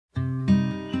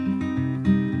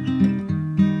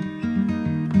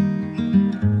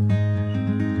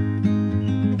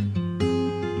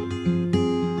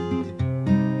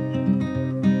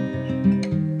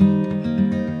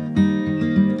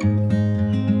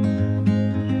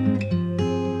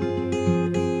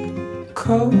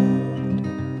cold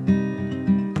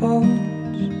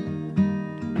bones.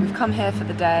 We've come here for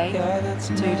the day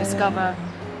to discover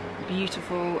a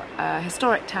beautiful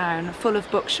historic town full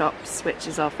of bookshops, which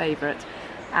is our favourite,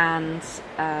 and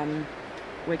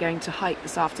we're going to hike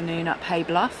this afternoon up Hay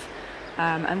Bluff,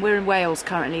 and we're in Wales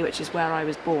currently, which is where I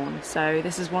was born, so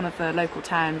this is one of the local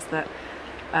towns that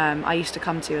I used to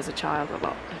come to as a child a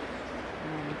lot.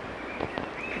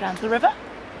 Go down to the river.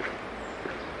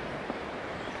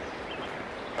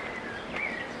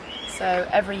 So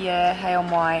every year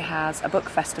Hay-on-Wye has a book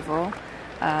festival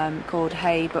called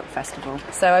Hay Book Festival.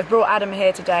 So I've brought Adam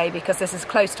here today because this is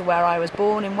close to where I was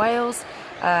born in Wales,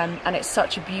 and it's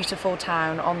such a beautiful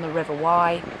town on the River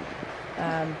Wye,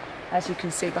 as you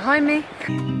can see behind me.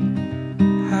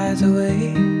 Hides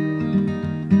away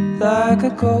like a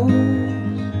ghost.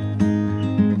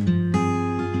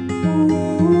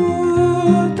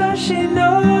 Ooh, does she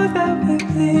know that we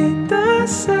bleed the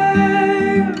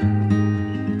same?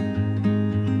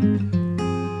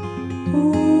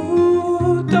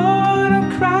 Ooh, don't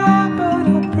wanna cry, but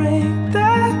I'll break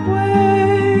that way.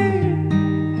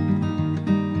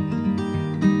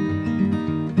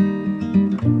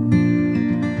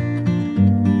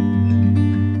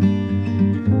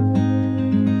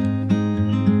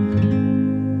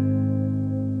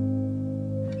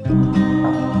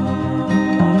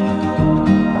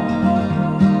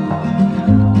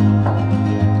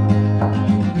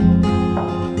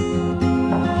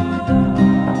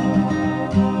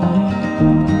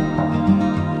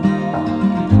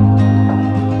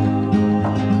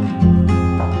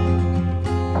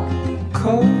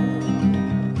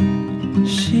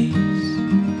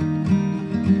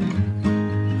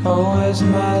 Oh, where's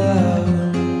my love?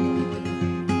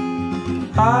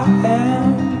 I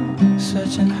am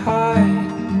searching high,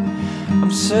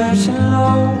 I'm searching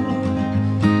low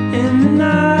in the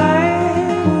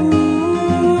night.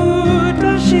 Ooh,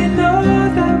 does she know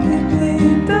that we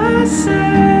bleed the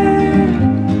same?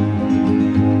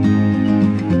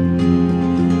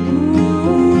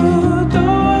 Ooh, don't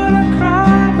wanna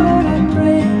cry, but I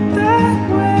break that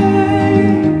way.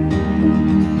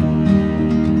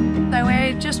 So we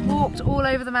just walked all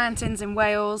over the mountains in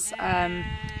Wales.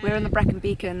 We're in the Brecon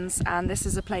Beacons, and this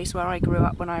is a place where I grew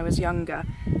up when I was younger,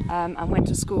 and went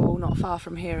to school not far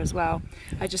from here as well.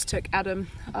 I just took Adam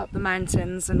up the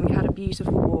mountains and we had a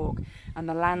beautiful walk, and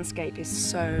the landscape is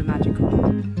so magical.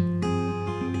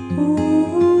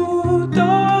 Ooh, don't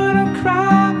wanna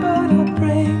cry, but I'll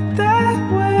break that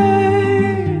way.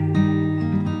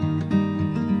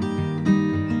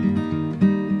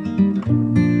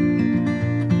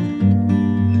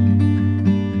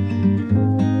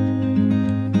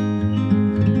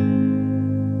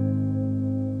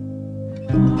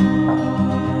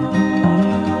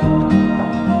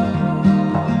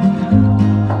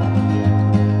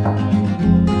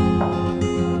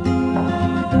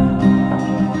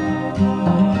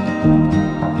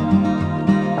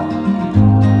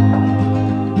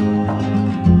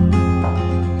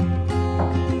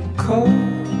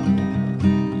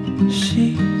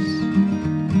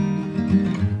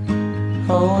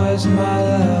 Oh, where's my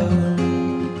love?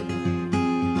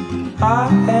 I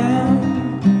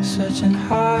am searching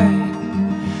high,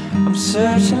 I'm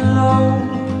searching low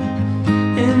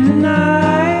in the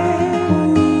night.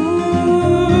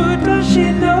 Ooh, does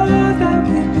she know that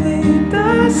we bleed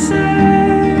the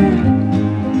same?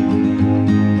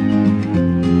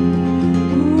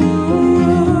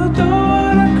 Ooh, don't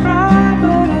wanna cry,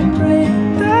 but I break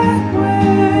that way.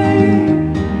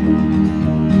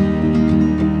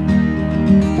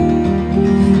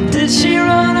 Did she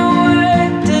run away?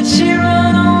 Did she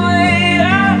run away?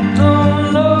 I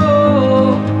don't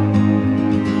know.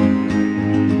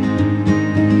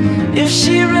 If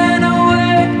she ran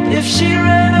away, if she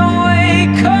ran away,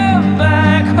 come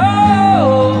back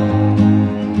home.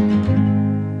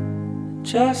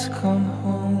 Just come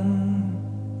home.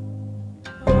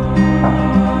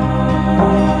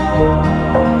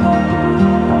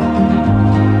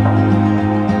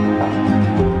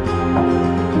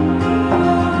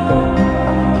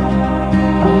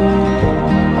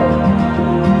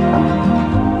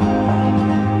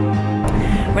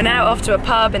 We're now off to a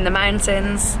pub in the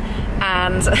mountains,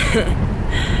 and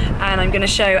and I'm going to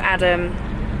show Adam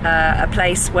a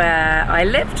place where I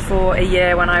lived for a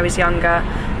year when I was younger,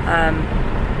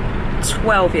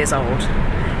 12 years old,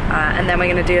 and then we're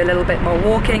going to do a little bit more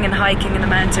walking and hiking in the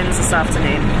mountains this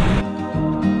afternoon.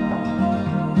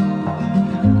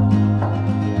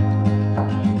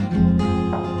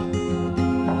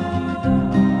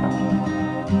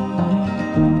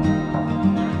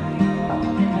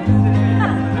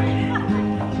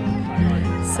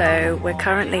 So we're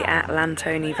currently at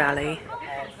Lantony Valley,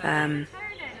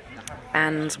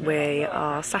 and we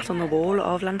are sat on the wall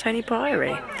of Lantony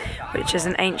Priory, which is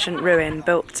an ancient ruin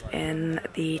built in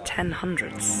the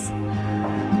 1000s.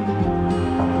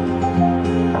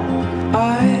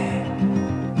 I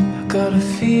got a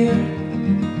fear,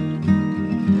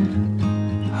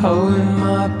 oh, in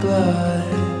my blood.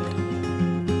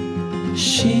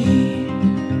 She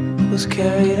was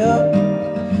carried up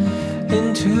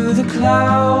into the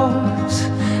clouds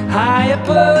high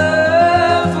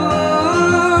above.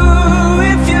 Ooh,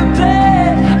 if you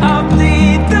bleed, I'll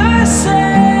bleed the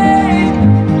same.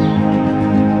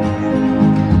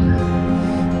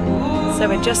 So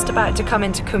we're just about to come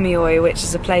into Hay-on-Wye, which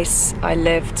is a place I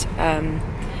lived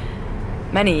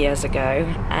many years ago,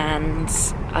 and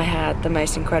I had the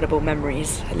most incredible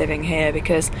memories living here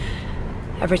because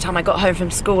every time I got home from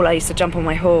school I used to jump on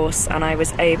my horse and I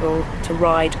was able to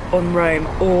ride on roam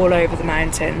all over the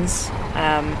mountains,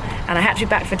 and I had to be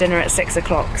back for dinner at 6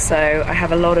 o'clock, so I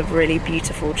have a lot of really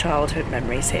beautiful childhood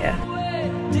memories here.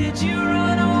 Did you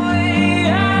run away?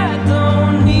 I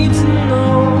don't need to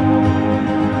know.